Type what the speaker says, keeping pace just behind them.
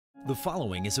The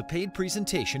following is a paid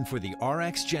presentation for the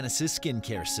RxGenesys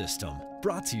skincare system,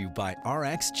 brought to you by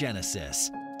RxGenesys.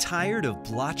 Tired of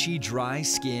blotchy, dry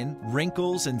skin,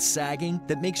 wrinkles, and sagging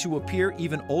that makes you appear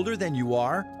even older than you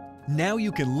are? Now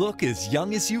you can look as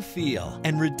young as you feel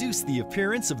and reduce the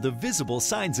appearance of the visible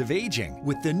signs of aging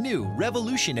with the new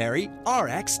revolutionary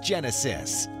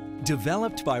RxGenesys.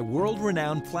 Developed by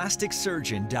world-renowned plastic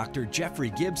surgeon Dr.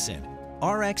 Jeffrey Gibson,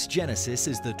 RxGenesys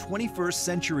is the 21st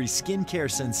century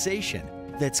skincare sensation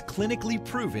that's clinically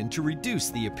proven to reduce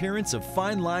the appearance of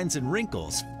fine lines and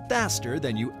wrinkles faster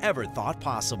than you ever thought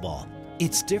possible.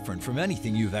 It's different from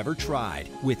anything you've ever tried,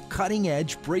 with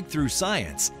cutting-edge breakthrough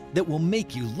science that will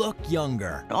make you look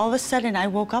younger. All of a sudden, I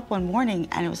woke up one morning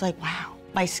and it was like, wow,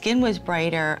 my skin was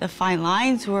brighter, the fine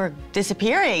lines were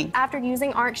disappearing. After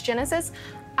using RxGenesys,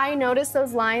 I noticed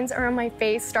those lines around my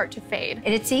face start to fade.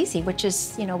 And it's easy, which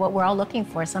is, what we're all looking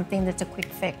for, something that's a quick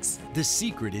fix. The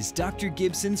secret is Dr.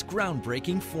 Gibson's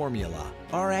groundbreaking formula,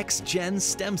 RxGen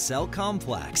Stem Cell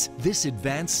Complex. This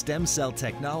advanced stem cell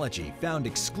technology, found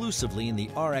exclusively in the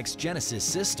RxGenesys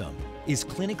system, is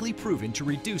clinically proven to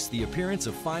reduce the appearance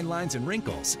of fine lines and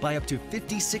wrinkles by up to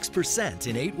 56%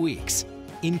 in 8 weeks,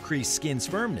 increase skin's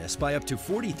firmness by up to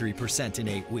 43% in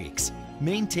 8 weeks,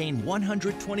 maintain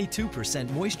 122%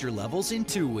 moisture levels in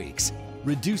 2 weeks,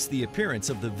 reduce the appearance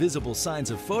of the visible signs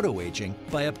of photoaging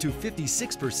by up to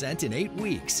 56% in 8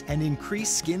 weeks, and increase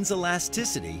skin's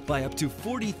elasticity by up to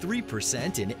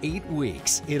 43% in 8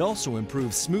 weeks. It also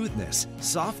improves smoothness,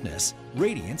 softness,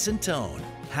 radiance, and tone.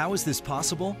 How is this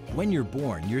possible? When you're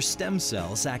born, your stem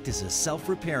cells act as a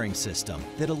self-repairing system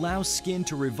that allows skin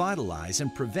to revitalize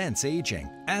and prevents aging.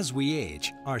 As we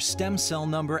age, our stem cell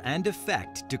number and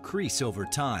effect decrease over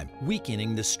time,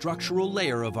 weakening the structural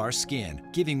layer of our skin,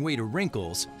 giving way to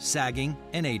wrinkles, sagging,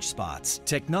 and age spots.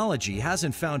 Technology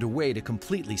hasn't found a way to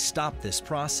completely stop this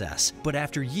process, but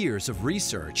after years of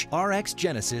research,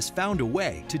 RxGenesys found a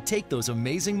way to take those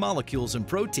amazing molecules and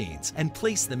proteins and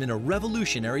place them in a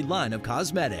revolutionary line of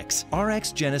cosmetics.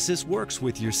 RxGenesys works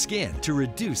with your skin to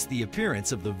reduce the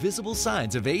appearance of the visible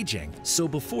signs of aging. So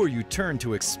before you turn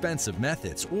to expensive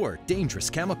methods or dangerous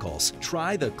chemicals,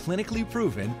 try the clinically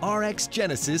proven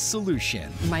RxGenesys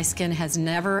solution. My skin has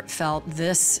never felt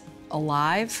this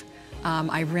alive.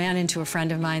 I ran into a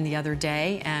friend of mine the other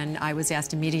day and I was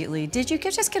asked immediately, did you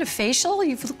just get a facial?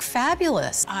 You look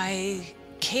fabulous. I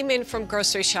came in from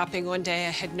grocery shopping one day.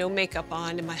 I had no makeup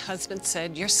on and my husband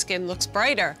said, your skin looks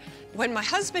brighter. When my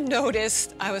husband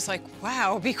noticed, I was like,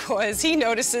 wow, because he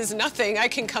notices nothing. I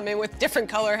can come in with different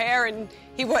color hair and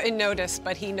he wouldn't notice,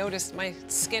 but he noticed my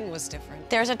skin was different.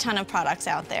 There's a ton of products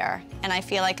out there, and I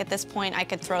feel like at this point I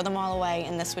could throw them all away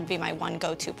and this would be my one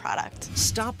go-to product.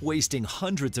 Stop wasting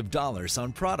hundreds of dollars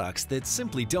on products that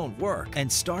simply don't work and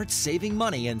start saving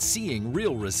money and seeing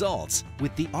real results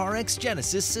with the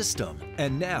RxGenesys system.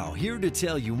 And now, here to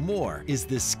tell you more is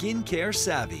the skincare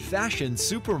savvy fashion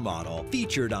supermodel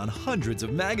featured on hundreds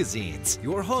of magazines,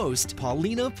 your host,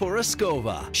 Paulina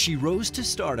Poroskova. She rose to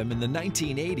stardom in the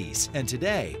 1980s, and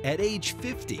today, at age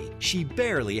 50, she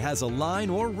barely has a line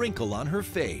or wrinkle on her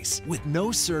face. With no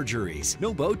surgeries,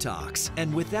 no Botox,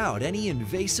 and without any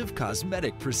invasive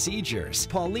cosmetic procedures,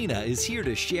 Paulina is here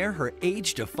to share her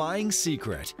age-defying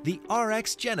secret, the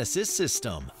RxGenesys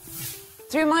system.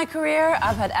 Through my career,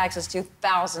 I've had access to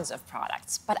thousands of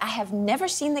products, but I have never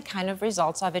seen the kind of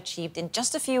results I've achieved in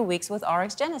just a few weeks with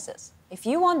RxGenesys. If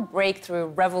you want breakthrough,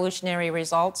 revolutionary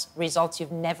results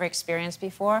you've never experienced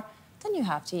before, then you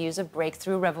have to use a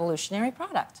breakthrough, revolutionary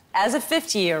product. As a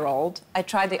 50-year-old, I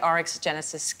tried the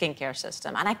RxGenesys skincare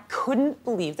system, and I couldn't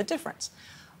believe the difference.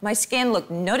 My skin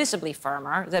looked noticeably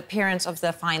firmer, the appearance of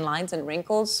the fine lines and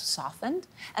wrinkles softened,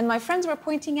 and my friends were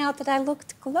pointing out that I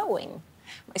looked glowing.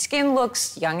 My skin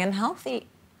looks young and healthy,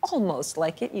 almost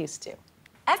like it used to.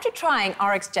 After trying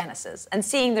RxGenesys and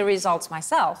seeing the results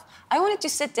myself, I wanted to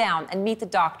sit down and meet the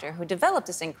doctor who developed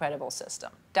this incredible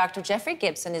system. Dr. Jeffrey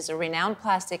Gibson is a renowned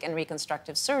plastic and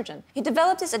reconstructive surgeon. He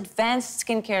developed this advanced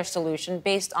skincare solution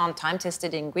based on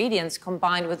time-tested ingredients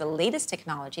combined with the latest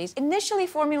technologies, initially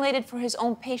formulated for his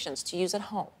own patients to use at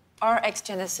home.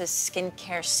 RxGenesys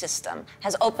skincare system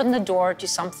has opened the door to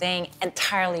something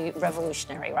entirely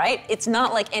revolutionary, right? It's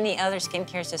not like any other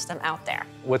skincare system out there.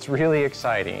 What's really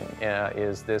exciting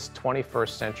is this 21st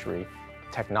century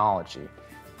technology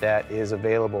that is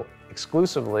available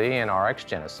exclusively in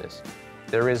RxGenesys.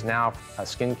 There is now a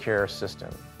skincare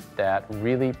system that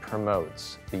really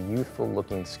promotes the youthful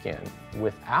looking skin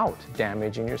without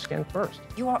damaging your skin first.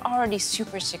 You are already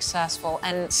super successful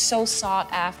and so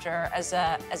sought after as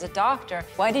a doctor.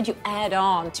 Why did you add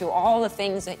on to all the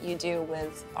things that you do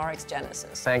with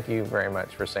RxGenesys? Thank you very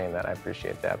much for saying that. I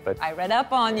appreciate that. But I read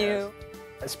up on you.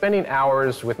 Spending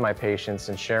hours with my patients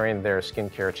and sharing their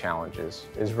skincare challenges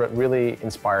is what really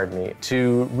inspired me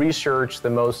to research the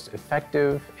most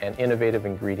effective and innovative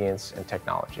ingredients and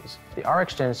technologies. The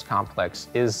RxGenesys complex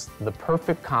is the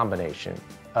perfect combination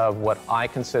of what I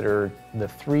consider the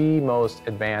 3 most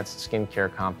advanced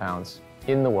skincare compounds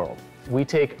in the world. We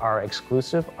take our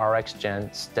exclusive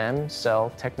RxGen stem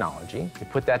cell technology, we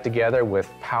put that together with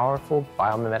powerful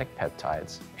biomimetic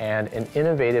peptides and an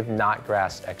innovative knot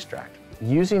grass extract.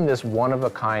 Using this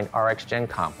one-of-a-kind RxGen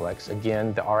complex,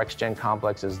 again, the RxGen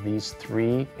complex is these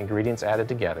 3 ingredients added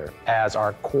together as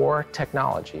our core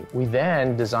technology. We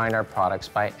then design our products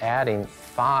by adding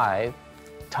 5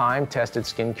 time-tested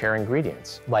skincare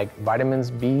ingredients like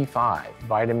vitamins B5,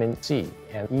 vitamin C,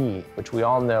 and E, which we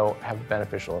all know have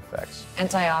beneficial effects.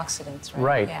 Antioxidants, right?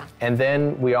 Right. Yeah. And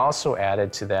then we also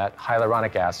added to that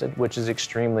hyaluronic acid, which is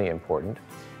extremely important,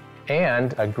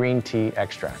 and a green tea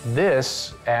extract.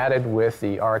 This, added with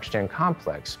the RxGen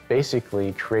complex,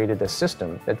 basically created a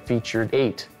system that featured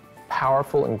 8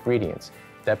 powerful ingredients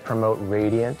that promote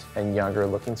radiant and younger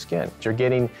looking skin. You're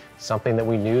getting something that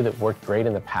we knew that worked great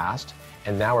in the past,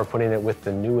 and now we're putting it with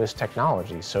the newest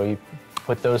technology. So you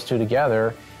put those 2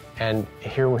 together, and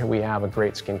here we have a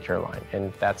great skincare line,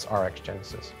 and that's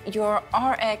RxGenesys. Your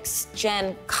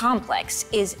RxGen complex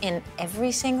is in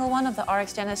every single one of the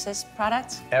RxGenesys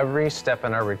products? Every step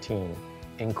in our routine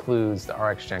includes the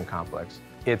RxGen complex.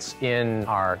 It's in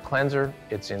our cleanser,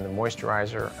 it's in the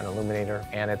moisturizer and illuminator,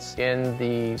 and it's in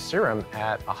the serum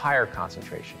at a higher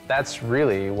concentration. That's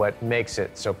really what makes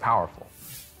it so powerful.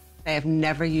 I have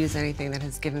never used anything that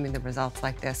has given me the results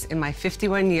like this. In my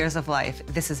 51 years of life,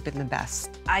 this has been the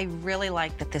best. I really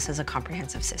like that this is a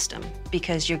comprehensive system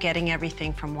because you're getting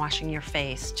everything from washing your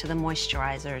face to the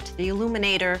moisturizer, to the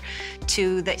illuminator,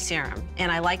 to the serum.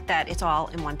 And I like that it's all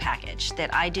in one package,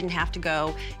 that I didn't have to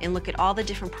go and look at all the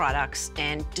different products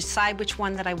and decide which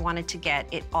one that I wanted to get.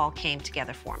 It all came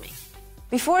together for me.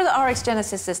 Before the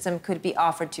RxGenesys system could be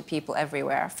offered to people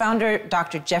everywhere, founder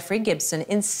Dr. Jeffrey Gibson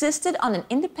insisted on an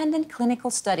independent clinical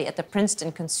study at the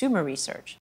Princeton Consumer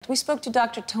Research. We spoke to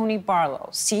Dr. Tony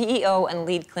Barlow, CEO and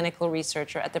lead clinical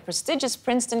researcher at the prestigious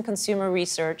Princeton Consumer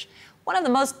Research, one of the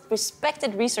most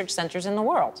respected research centers in the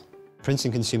world.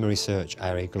 Princeton Consumer Research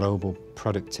are a global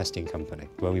product testing company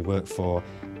where we work for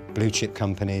blue-chip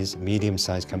companies,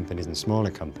 medium-sized companies, and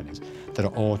smaller companies that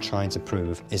are all trying to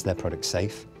prove, is their product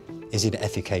safe? Is it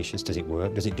efficacious? Does it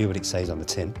work? Does it do what it says on the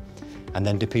tin? And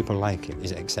then do people like it?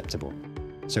 Is it acceptable?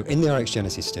 So in the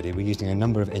RxGenesys study, we're using a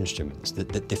number of instruments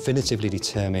that definitively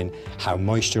determine how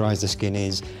moisturized the skin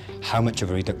is, how much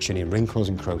of a reduction in wrinkles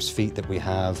and crow's feet that we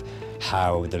have,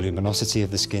 how the luminosity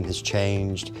of the skin has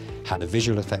changed, how the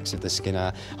visual effects of the skin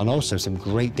are, and also some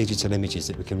great digital images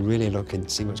that we can really look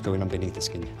and see what's going on beneath the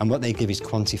skin. And what they give is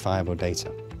quantifiable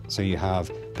data. So you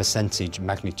have percentage,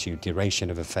 magnitude, duration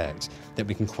of effect that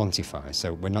we can quantify.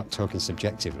 So we're not talking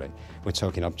subjectively, we're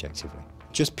talking objectively.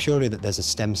 Just purely that there's a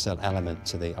stem cell element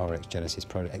to the RxGenesys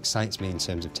product excites me in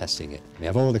terms of testing it. We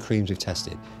have all the creams we've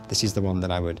tested. This is the one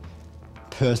that I would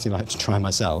personally like to try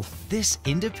myself. This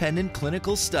independent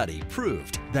clinical study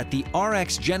proved that the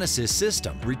RxGenesys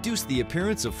system reduced the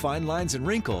appearance of fine lines and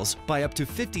wrinkles by up to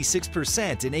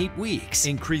 56% in 8 weeks,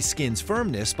 increased skin's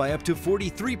firmness by up to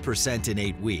 43% in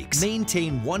 8 weeks,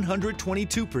 maintained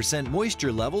 122%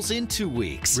 moisture levels in 2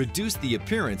 weeks, reduced the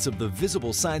appearance of the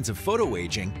visible signs of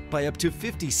photoaging by up to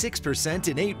 56%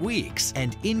 in 8 weeks,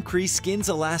 and increased skin's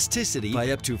elasticity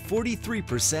by up to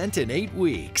 43% in 8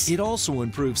 weeks. It also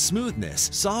improved smoothness,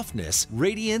 softness,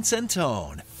 radiance, and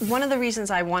tone. One of the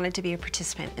reasons I wanted to be a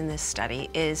participant in this study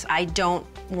is I don't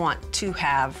want to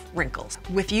have wrinkles.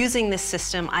 With using this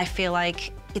system, I feel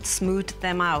like it smoothed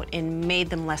them out and made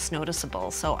them less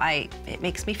noticeable, so it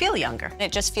makes me feel younger.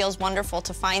 It just feels wonderful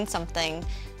to find something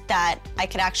that I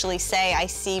could actually say I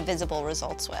see visible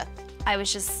results with. I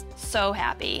was just so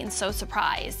happy and so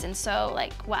surprised and so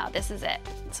like, wow, this is it.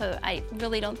 So I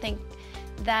really don't think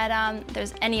that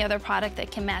there's any other product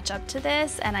that can match up to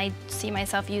this, and I see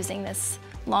myself using this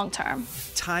long term.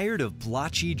 Tired of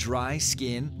blotchy, dry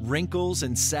skin, wrinkles,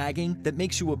 and sagging that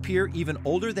makes you appear even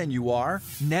older than you are?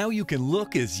 Now you can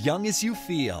look as young as you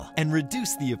feel and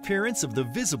reduce the appearance of the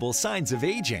visible signs of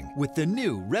aging with the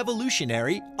new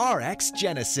revolutionary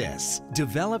RxGenesys.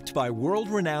 Developed by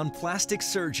world-renowned plastic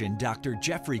surgeon Dr.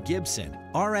 Jeffrey Gibson,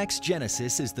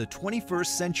 RxGenesys is the 21st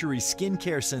century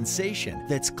skincare sensation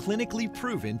that's clinically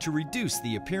proven to reduce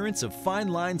the appearance of fine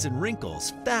lines and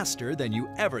wrinkles faster than you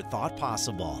ever thought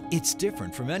possible. It's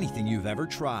different from anything you've ever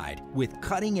tried, with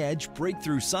cutting-edge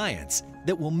breakthrough science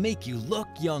that will make you look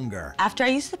younger. After I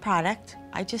used the product,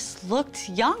 I just looked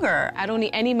younger. I don't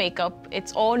need any makeup.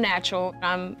 It's all natural.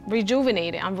 I'm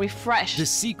rejuvenated. I'm refreshed. The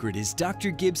secret is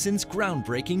Dr. Gibson's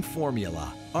groundbreaking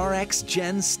formula,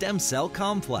 RxGen Stem Cell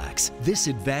Complex. This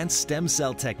advanced stem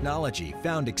cell technology,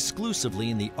 found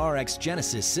exclusively in the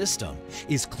RxGenesys system,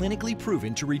 is clinically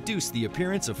proven to reduce the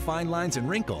appearance of fine lines and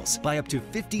wrinkles by up to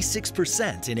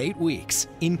 56% in 8 weeks,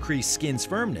 increase skin's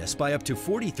firmness by up to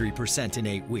 43% in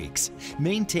 8 weeks,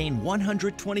 maintain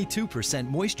 122%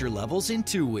 moisture levels in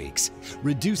 2 weeks,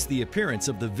 reduce the appearance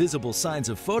of the visible signs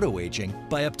of photoaging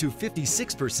by up to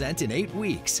 56% in 8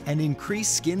 weeks, and increase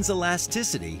skin's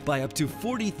elasticity by up to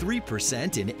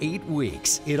 43% in 8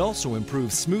 weeks. It also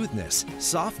improves smoothness,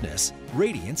 softness,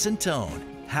 radiance, and tone.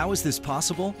 How is this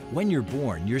possible? When you're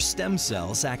born, your stem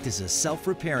cells act as a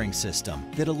self-repairing system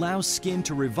that allows skin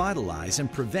to revitalize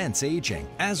and prevents aging.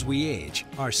 As we age,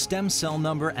 our stem cell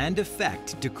number and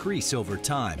effect decrease over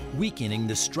time, weakening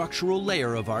the structural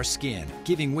layer of our skin,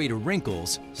 giving way to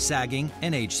wrinkles, sagging,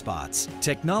 and age spots.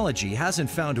 Technology hasn't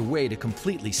found a way to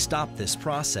completely stop this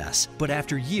process, but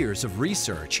after years of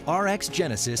research,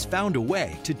 RxGenesys found a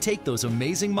way to take those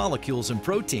amazing molecules and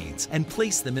proteins and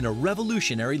place them in a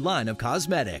revolutionary line of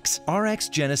cosmetics.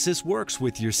 RxGenesys works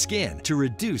with your skin to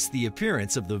reduce the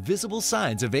appearance of the visible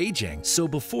signs of aging. So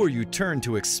before you turn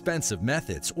to expensive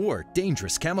methods or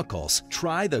dangerous chemicals,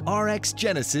 try the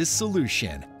RxGenesys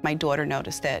solution. My daughter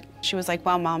noticed it. She was like,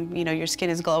 "Wow, Mom, you know, your skin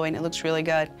is glowing. It looks really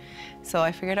good." So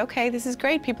I figured, okay, this is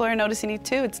great. People are noticing it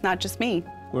too. It's not just me.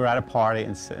 We were at a party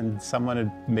and someone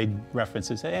had made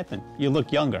references. Hey, Anthony, you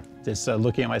look younger. Just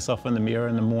looking at myself in the mirror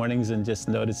in the mornings and just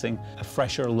noticing a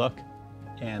fresher look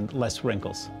and less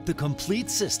wrinkles. The complete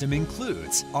system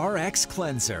includes RX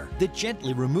Cleanser that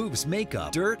gently removes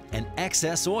makeup, dirt, and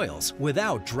excess oils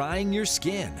without drying your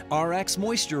skin. RX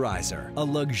Moisturizer, a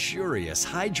luxurious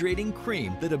hydrating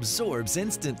cream that absorbs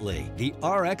instantly. The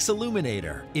RX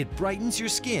Illuminator, it brightens your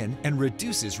skin and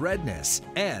reduces redness.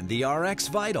 And the RX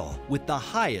Vital, with the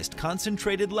highest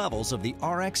concentrated levels of the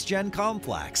RxGen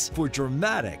complex for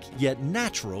dramatic yet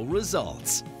natural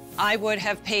results. I would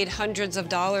have paid hundreds of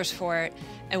dollars for it.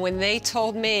 And when they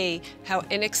told me how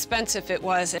inexpensive it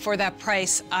was for that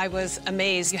price, I was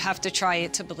amazed. You have to try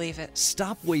it to believe it.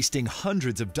 Stop wasting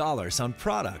hundreds of dollars on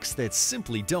products that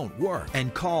simply don't work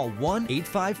and call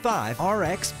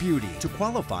 1-855-RX-BEAUTY to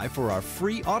qualify for our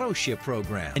free auto ship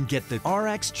program and get the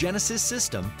RxGenesys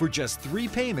system for just 3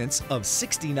 payments of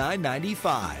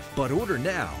 $69.95. But order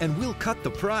now and we'll cut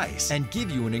the price and give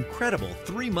you an incredible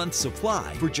 3-month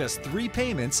supply for just 3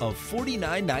 payments of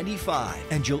 $49.95.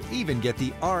 And you'll even get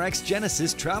the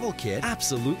RxGenesys travel kit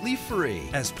absolutely free.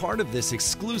 As part of this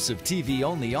exclusive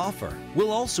TV-only offer,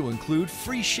 we'll also include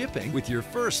free shipping with your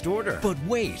first order. But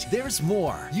wait, there's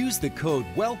more. Use the code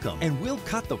WELCOME and we'll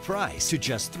cut the price to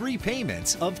just 3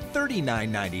 payments of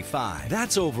 $39.95.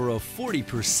 That's over a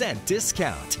 40%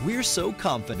 discount. We're so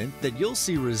confident that you'll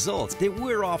see results that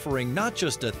we're offering not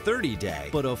just a 30-day,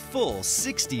 but a full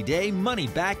 60-day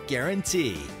money-back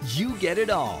guarantee. You get it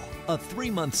all. A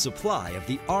 3-month supply of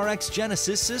the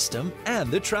RxGenesys system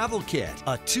and the travel kit,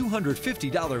 a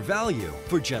 $250 value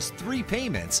for just 3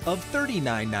 payments of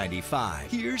 $39.95.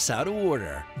 Here's how to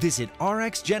order. Visit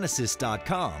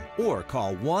RxGenesys.com or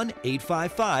call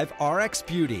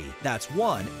 1-855-RX-BEAUTY. That's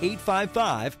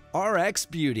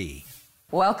 1-855-RX-BEAUTY.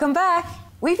 Welcome back.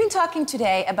 We've been talking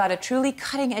today about a truly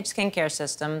cutting-edge skincare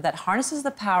system that harnesses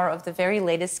the power of the very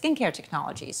latest skincare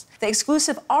technologies. The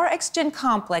exclusive RxGen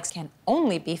complex can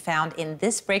only be found in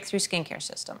this breakthrough skincare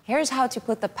system. Here's how to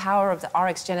put the power of the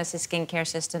RxGenesys skincare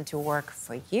system to work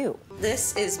for you.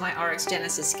 This is my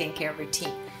RxGenesys skincare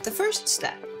routine. The first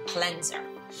step, cleanser.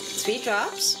 3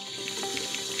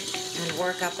 drops, and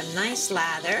work up a nice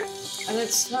lather. And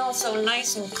it smells so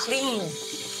nice and clean.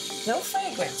 No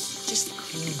fragrance, just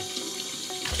clean.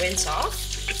 Rinse off.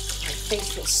 My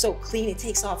face feels so clean, it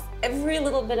takes off every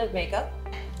little bit of makeup.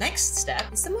 Next step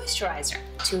is the moisturizer.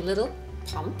 2 little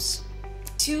pumps.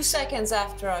 2 seconds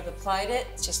after I've applied it,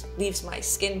 it just leaves my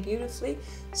skin beautifully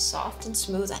soft and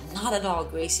smooth and not at all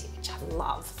greasy, which I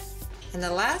love. And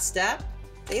the last step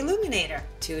the Illuminator,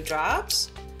 2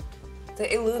 drops.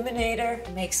 The Illuminator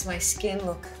makes my skin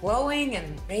look glowing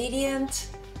and radiant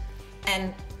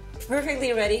and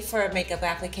perfectly ready for a makeup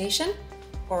application,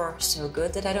 or so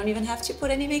good that I don't even have to put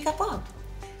any makeup on.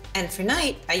 And for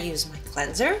night, I use my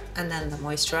cleanser and then the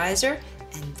moisturizer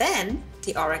and then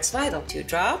the RX Vital, 2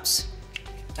 drops.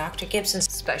 Dr.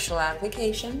 Gibson's special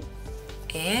application,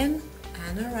 in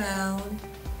and around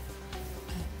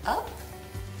and up.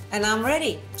 And I'm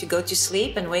ready to go to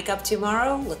sleep and wake up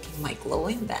tomorrow looking my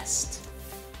glowing best.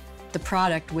 The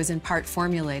product was in part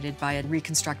formulated by a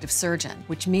reconstructive surgeon,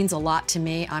 which means a lot to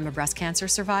me. I'm a breast cancer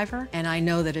survivor, and I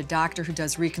know that a doctor who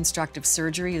does reconstructive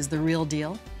surgery is the real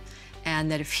deal,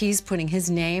 and that if he's putting his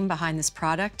name behind this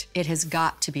product, it has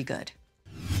got to be good.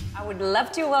 I would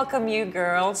love to welcome you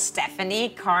girls, Stephanie,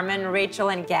 Carmen, Rachel,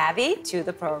 and Gabby, to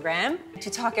the program to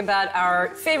talk about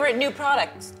our favorite new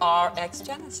product,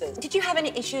 RxGenesys. Did you have any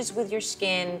issues with your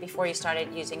skin before you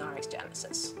started using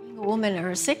RxGenesys? A woman in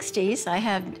her 60s, I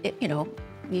have,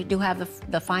 you do have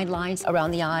the fine lines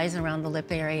around the eyes and around the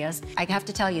lip areas. I have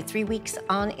to tell you, 3 weeks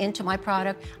on into my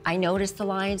product, I noticed the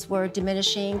lines were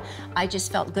diminishing. I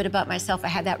just felt good about myself. I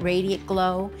had that radiant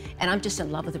glow, and I'm just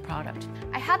in love with the product.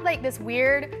 I had like this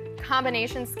weird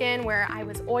combination skin where I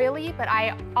was oily, but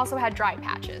I also had dry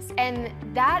patches. And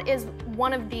that is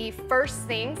one of the first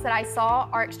things that I saw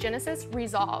RxGenesys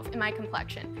resolve in my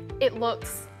complexion. It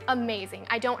looks amazing.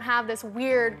 I don't have this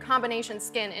weird combination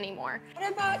skin anymore.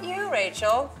 What about you,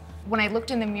 Rachel? When I looked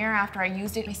in the mirror after I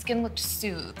used it, my skin looked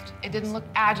soothed. It didn't look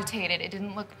agitated. It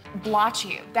didn't look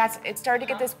blotchy. It started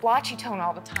to get this blotchy tone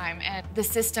all the time, and the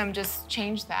system just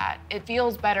changed that. It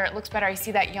feels better, it looks better. I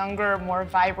see that younger, more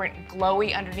vibrant,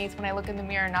 glowy underneath when I look in the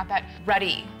mirror, not that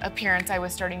ruddy appearance I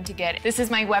was starting to get. This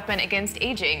is my weapon against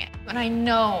aging, and I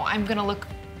know I'm gonna look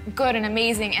good and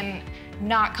amazing and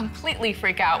not completely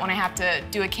freak out when I have to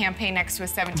do a campaign next to a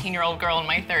 17-year-old girl in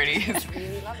my 30s. That's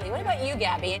really lovely. What about you,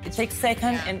 Gabby? It takes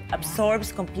seconds and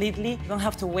absorbs completely. You don't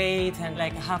have to wait and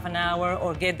like half an hour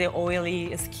or get the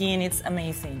oily skin. It's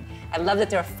amazing. I love that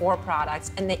there are 4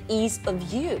 products and the ease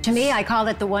of use. To me, I call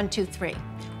it the 1, 2, 3.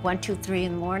 1, 2, 3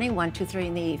 in the morning, 1, 2, 3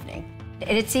 in the evening.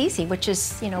 And it's easy, which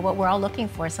is, what we're all looking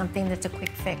for, something that's a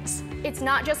quick fix. It's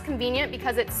not just convenient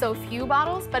because it's so few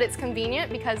bottles, but it's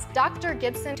convenient because Dr.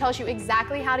 Gibson tells you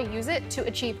exactly how to use it to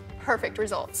achieve perfect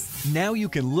results. Now you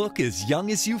can look as young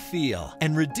as you feel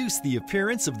and reduce the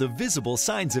appearance of the visible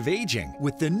signs of aging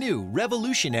with the new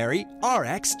revolutionary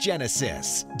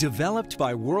RxGenesys. Developed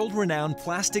by world-renowned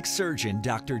plastic surgeon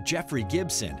Dr. Jeffrey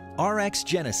Gibson,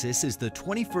 RxGenesys is the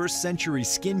 21st century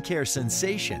skincare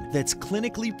sensation that's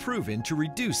clinically proven to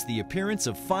reduce the appearance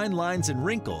of fine lines and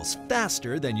wrinkles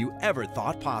faster than you ever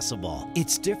thought possible.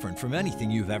 It's different from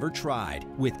anything you've ever tried,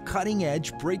 with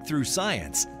cutting-edge breakthrough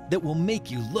science that will make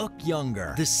you look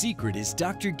younger. The secret is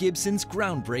Dr. Gibson's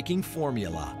groundbreaking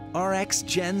formula,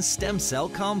 RxGen Stem Cell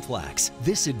Complex.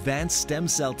 This advanced stem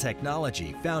cell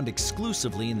technology, found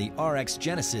exclusively in the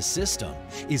RxGenesys system,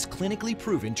 is clinically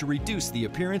proven to reduce the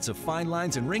appearance of fine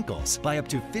lines and wrinkles by up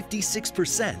to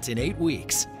 56% in 8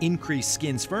 weeks, increase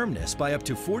skin's firmness by up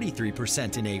to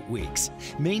 43% in 8 weeks,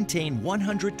 maintain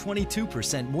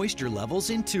 122% moisture levels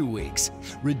in 2 weeks,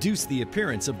 reduce the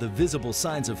appearance of the visible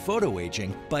signs of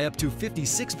photoaging by up to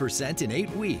 56% in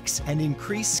 8 weeks, and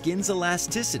increase skin's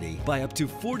elasticity by up to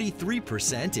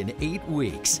 43% in 8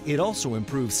 weeks. It also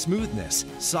improves smoothness,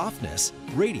 softness,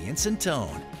 radiance, and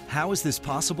tone. How is this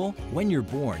possible? When you're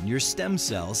born, your stem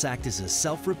cells act as a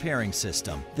self-repairing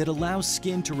system that allows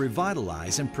skin to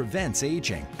revitalize and prevents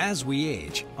aging. As we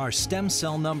age, our stem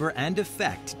cell number and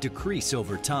effect decrease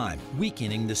over time,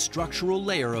 weakening the structural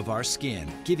layer of our skin,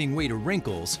 giving way to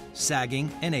wrinkles, sagging,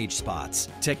 and age spots.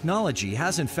 Technology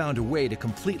hasn't found a way to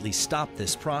completely stop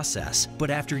this process,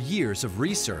 but after years of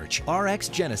research,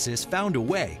 RxGenesys found a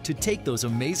way to take those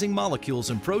amazing molecules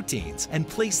and proteins and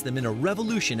place them in a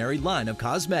revolutionary line of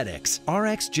cosmetics.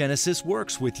 RxGenesys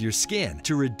works with your skin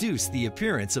to reduce the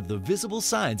appearance of the visible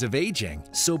signs of aging.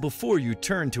 So before you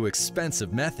turn to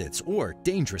expensive methods or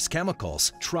dangerous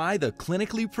chemicals, try the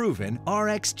clinically proven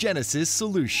RxGenesys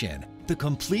solution. The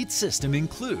complete system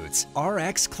includes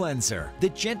RX Cleanser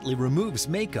that gently removes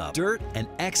makeup, dirt, and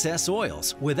excess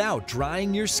oils without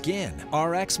drying your skin.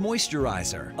 RX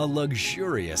Moisturizer, a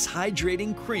luxurious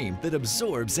hydrating cream that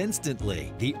absorbs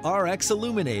instantly. The RX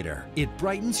Illuminator, it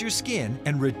brightens your skin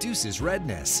and reduces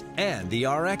redness. And the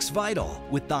RX Vital,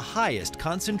 with the highest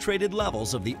concentrated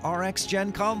levels of the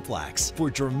RxGen complex for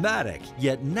dramatic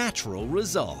yet natural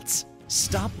results.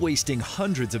 Stop wasting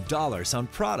hundreds of dollars on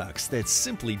products that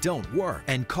simply don't work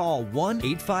and call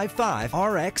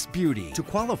 1-855-RX-BEAUTY to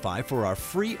qualify for our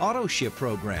free auto ship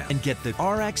program and get the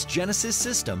RxGenesys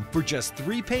system for just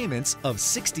 3 payments of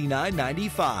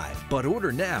 $69.95. But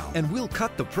order now and we'll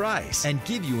cut the price and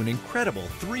give you an incredible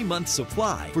 3-month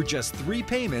supply for just 3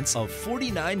 payments of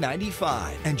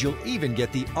 $49.95. And you'll even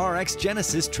get the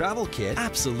RxGenesys travel kit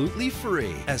absolutely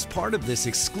free as part of this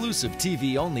exclusive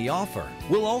TV-only offer.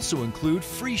 We'll also include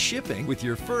free shipping with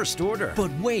your first order.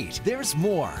 But wait, there's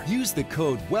more. Use the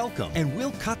code WELCOME and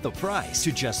we'll cut the price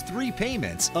to just 3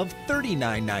 payments of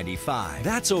 $39.95.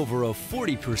 That's over a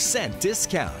 40%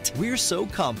 discount. We're so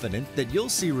confident that you'll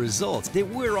see results that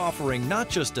we're offering not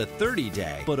just a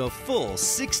 30-day, but a full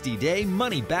 60-day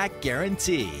money-back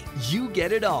guarantee. You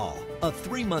get it all. A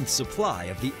 3-month supply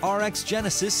of the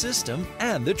RxGenesys system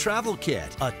and the travel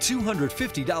kit, a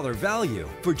 $250 value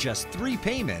for just 3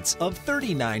 payments of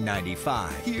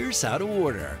 $39.95. Here's how to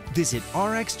order. Visit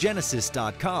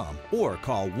RxGenesys.com or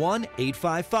call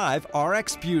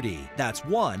 1-855-RX-BEAUTY. That's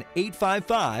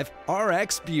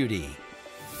 1-855-RX-BEAUTY.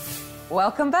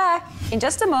 Welcome back. In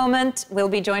just a moment, we'll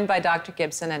be joined by Dr.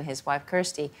 Gibson and his wife,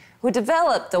 Kirsty, who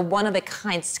developed the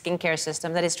one-of-a-kind skincare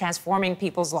system that is transforming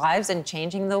people's lives and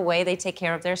changing the way they take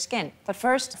care of their skin. But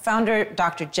first, founder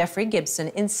Dr. Jeffrey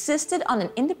Gibson insisted on an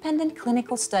independent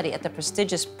clinical study at the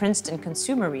prestigious Princeton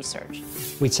Consumer Research.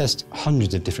 We test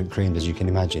hundreds of different creams, as you can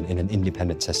imagine, in an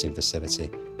independent testing facility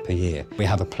per year. We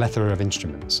have a plethora of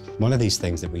instruments. One of these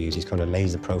things that we use is called a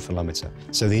laser profilometer.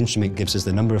 So the instrument gives us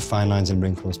the number of fine lines and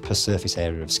wrinkles per surface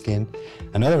area of skin.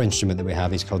 Another instrument that we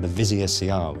have is called the Visier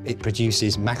CR. It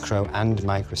produces macro and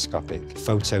microscopic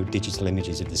photo-digital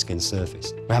images of the skin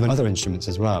surface. We have other instruments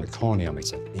as well, a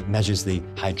corneometer. It measures the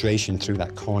hydration through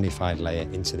that cornified layer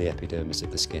into the epidermis of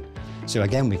the skin. So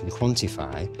again, we can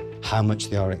quantify how much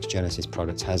the RxGenesys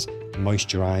product has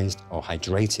moisturized or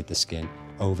hydrated the skin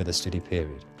over the study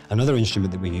period. Another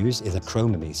instrument that we use is a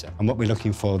chromometer, and what we're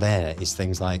looking for there is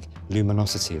things like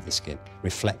luminosity of the skin,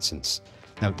 reflectance.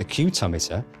 Now, the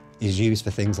cutometer is used for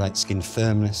things like skin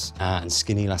firmness and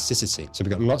skin elasticity. So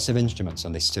we've got lots of instruments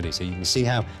on this study, so you can see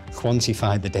how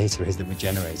quantified the data is that we're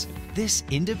generating. This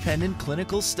independent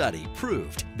clinical study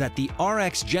proved that the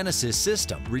RxGenesys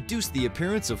system reduced the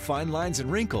appearance of fine lines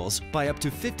and wrinkles by up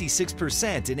to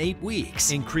 56% in 8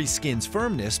 weeks, increased skin's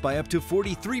firmness by up to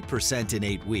 43% in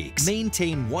 8 weeks,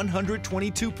 maintained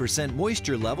 122%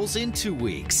 moisture levels in 2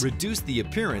 weeks, reduced the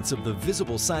appearance of the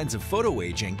visible signs of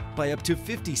photoaging by up to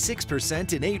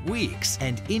 56% in 8 weeks,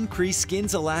 and increased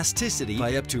skin's elasticity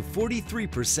by up to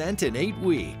 43% in 8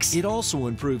 weeks. It also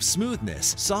improves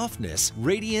smoothness, softness,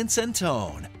 radiance, and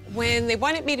tone. When they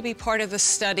wanted me to be part of the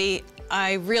study,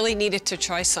 I really needed to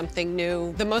try something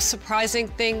new. The most surprising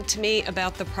thing to me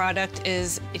about the product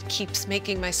is it keeps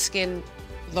making my skin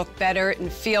look better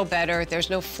and feel better. There's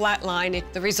no flat line.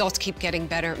 The results keep getting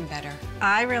better and better.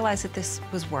 I realized that this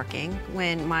was working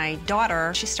when my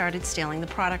daughter, she started stealing the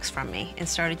products from me and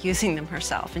started using them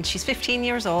herself. And she's 15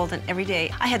 years old, and every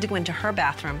day I had to go into her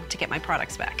bathroom to get my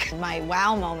products back. My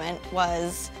wow moment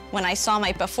was when I saw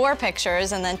my before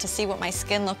pictures and then to see what my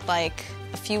skin looked like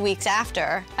a few weeks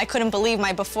after. I couldn't believe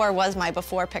my before was my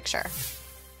before picture.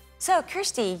 So,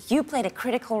 Kirsty, you played a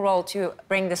critical role to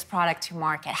bring this product to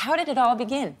market. How did it all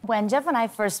begin? When Jeff and I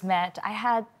first met, I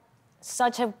had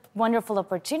such a wonderful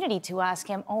opportunity to ask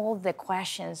him all the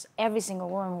questions every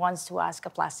single woman wants to ask a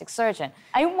plastic surgeon.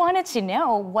 I wanted to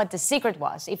know what the secret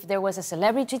was, if there was a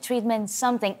celebrity treatment,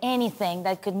 something, anything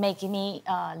that could make me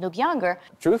look younger.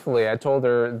 Truthfully, I told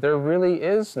her there really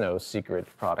is no secret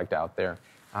product out there.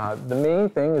 The main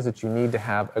thing is that you need to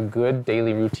have a good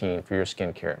daily routine for your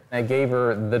skincare. I gave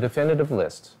her the definitive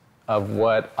list of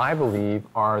what I believe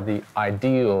are the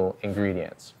ideal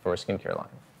ingredients for a skincare line.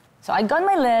 So I got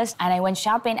my list and I went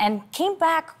shopping and came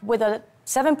back with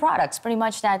 7 products pretty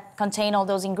much that contain all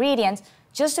those ingredients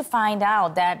just to find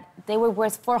out that they were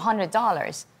worth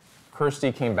 $400.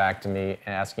 Kirsty came back to me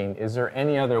asking, is there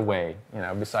any other way,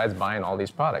 besides buying all these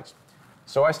products?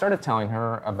 So I started telling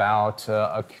her about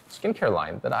a skincare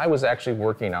line that I was actually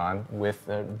working on with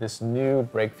this new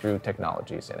breakthrough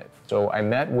technologies in it. So I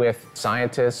met with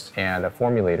scientists and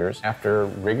formulators. After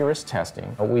rigorous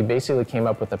testing, we basically came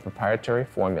up with a proprietary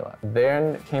formula.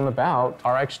 Then came about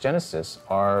RxGenesys,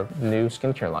 our new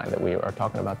skincare line that we are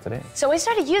talking about today. So I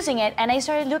started using it and I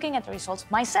started looking at the results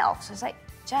myself. So it's like,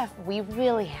 Jeff, we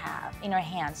really have in our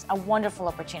hands a wonderful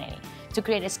opportunity to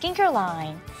create a skincare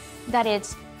line that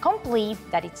it's complete,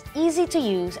 that it's easy to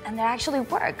use, and that actually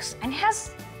works and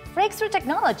has breakthrough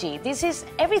technology. This is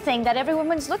everything that every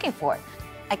woman's looking for.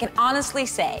 I can honestly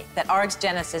say that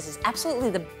RxGenesys is absolutely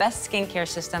the best skincare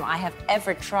system I have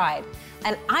ever tried.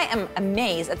 And I am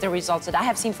amazed at the results that I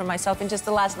have seen for myself in just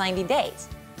the last 90 days.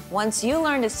 Once you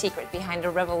learn the secret behind the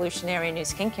revolutionary new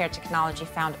skincare technology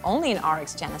found only in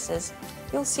RxGenesys,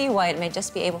 you'll see why it may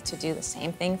just be able to do the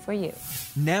same thing for you.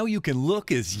 Now you can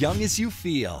look as young as you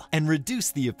feel and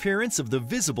reduce the appearance of the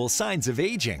visible signs of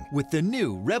aging with the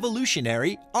new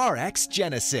revolutionary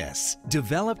RxGenesys.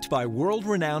 Developed by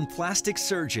world-renowned plastic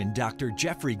surgeon Dr.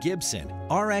 Jeffrey Gibson,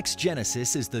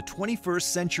 RxGenesys is the 21st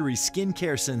century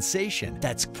skincare sensation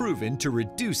that's proven to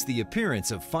reduce the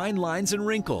appearance of fine lines and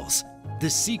wrinkles. The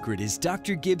secret is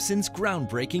Dr. Gibson's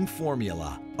groundbreaking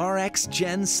formula,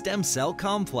 RxGen Stem Cell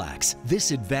Complex.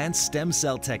 This advanced stem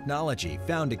cell technology,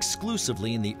 found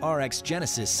exclusively in the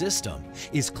RxGenesys system,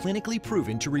 is clinically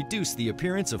proven to reduce the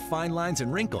appearance of fine lines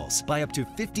and wrinkles by up to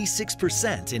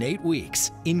 56% in 8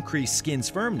 weeks, increase skin's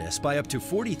firmness by up to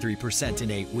 43%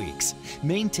 in 8 weeks,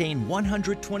 maintain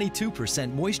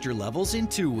 122% moisture levels in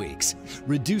 2 weeks,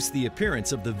 reduce the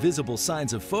appearance of the visible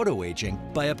signs of photoaging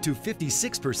by up to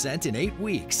 56% in 8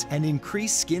 weeks, and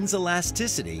increase skin's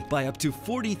elasticity by up to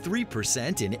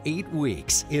 43% in 8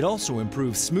 weeks. It also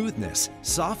improves smoothness,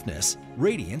 softness,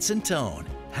 radiance, and tone.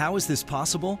 How is this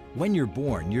possible? When you're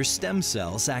born, your stem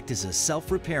cells act as a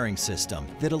self-repairing system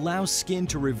that allows skin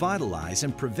to revitalize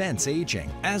and prevents aging.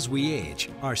 As we age,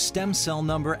 our stem cell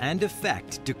number and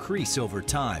effect decrease over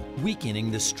time,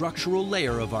 weakening the structural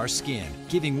layer of our skin,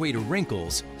 giving way to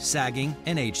wrinkles, sagging,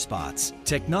 and age spots.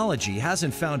 Technology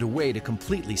hasn't found a way to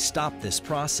completely stop this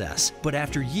process, but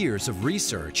after years of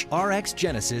research,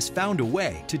 RxGenesys found a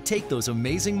way to take those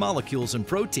amazing molecules and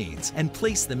proteins and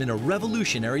place them in a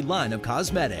revolutionary line of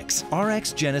cosmetics.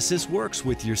 RxGenesys works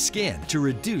with your skin to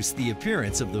reduce the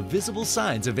appearance of the visible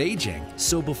signs of aging.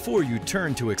 So before you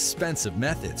turn to expensive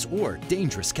methods or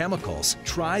dangerous chemicals,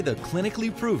 try the clinically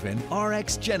proven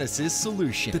RxGenesys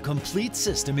solution. The complete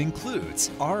system includes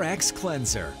Rx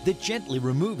Cleanser that gently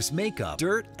removes makeup,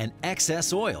 dirt, and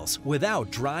excess oils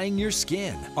without drying your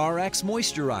skin. Rx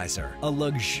Moisturizer, a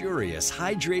luxurious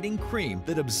hydrating cream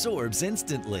that absorbs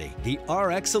instantly. The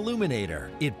Rx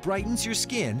Illuminator, it brightens your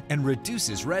skin and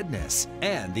reduces redness.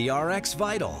 And the Rx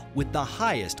Vital, with the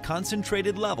highest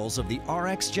concentrated levels of the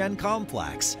RxGen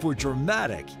complex for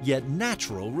dramatic yet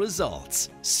natural results.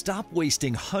 Stop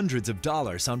wasting hundreds of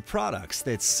dollars on products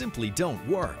that simply don't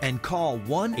work and call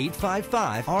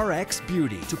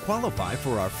 1-855-RX-BEAUTY to qualify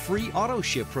for our free auto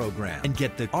ship program and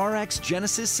get the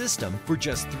RxGenesys system for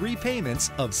just 3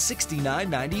 payments of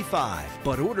 $69.95.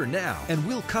 But order now and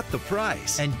we'll cut the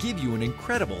price and give you an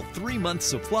incredible 3-month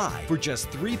supply for just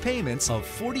 3 payments of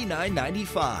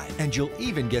 $49.95. And you'll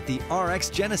even get the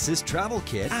RxGenesys travel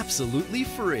kit absolutely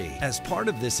free. As part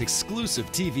of this exclusive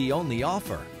TV-only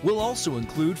offer, we'll also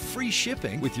include free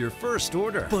shipping with your first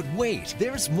order. But wait,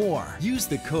 there's more. Use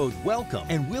the code WELCOME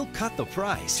and we'll cut the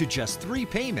price to just 3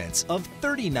 payments of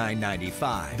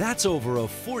 $39.95. That's over a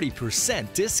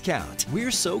 40% discount.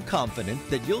 We're so confident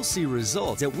that you'll see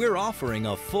results that we're offering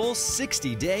a full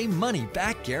 60-day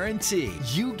money-back guarantee.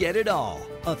 You get it all.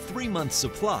 A 3-month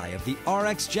supply of the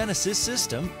RxGenesys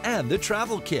system and the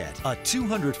travel kit. A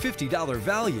 $250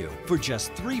 value for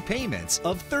just 3 payments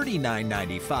of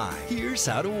 $39.95. Here's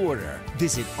how to order.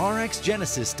 Visit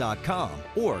RxGenesys.com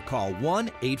or call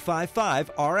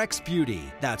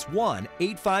 1-855-RX-BEAUTY. That's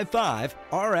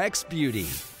 1-855-RX-BEAUTY.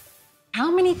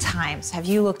 How many times have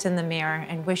you looked in the mirror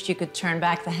and wished you could turn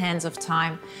back the hands of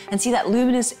time and see that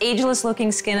luminous,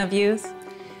 ageless-looking skin of youth?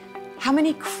 How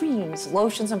many creams,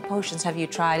 lotions, and potions have you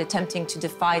tried attempting to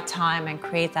defy time and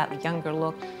create that younger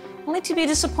look, only to be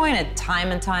disappointed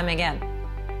time and time again?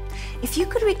 If you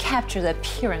could recapture the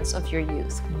appearance of your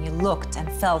youth when you looked and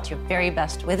felt your very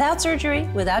best without surgery,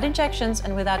 without injections,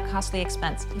 and without costly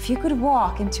expense, if you could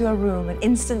walk into a room and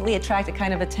instantly attract the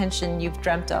kind of attention you've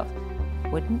dreamt of,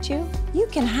 wouldn't you? You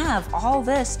can have all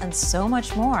this and so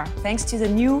much more thanks to the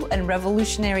new and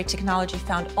revolutionary technology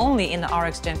found only in the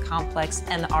RxGen complex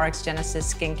and the RxGenesys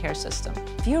skincare system.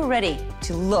 If you're ready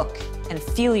to look and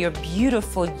feel your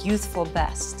beautiful, youthful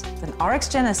best, then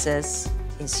RxGenesys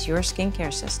is your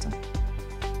skincare system.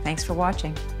 Thanks for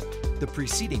watching. The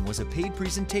preceding was a paid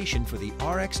presentation for the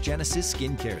RxGenesys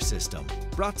skincare system,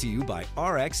 brought to you by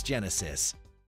RxGenesys.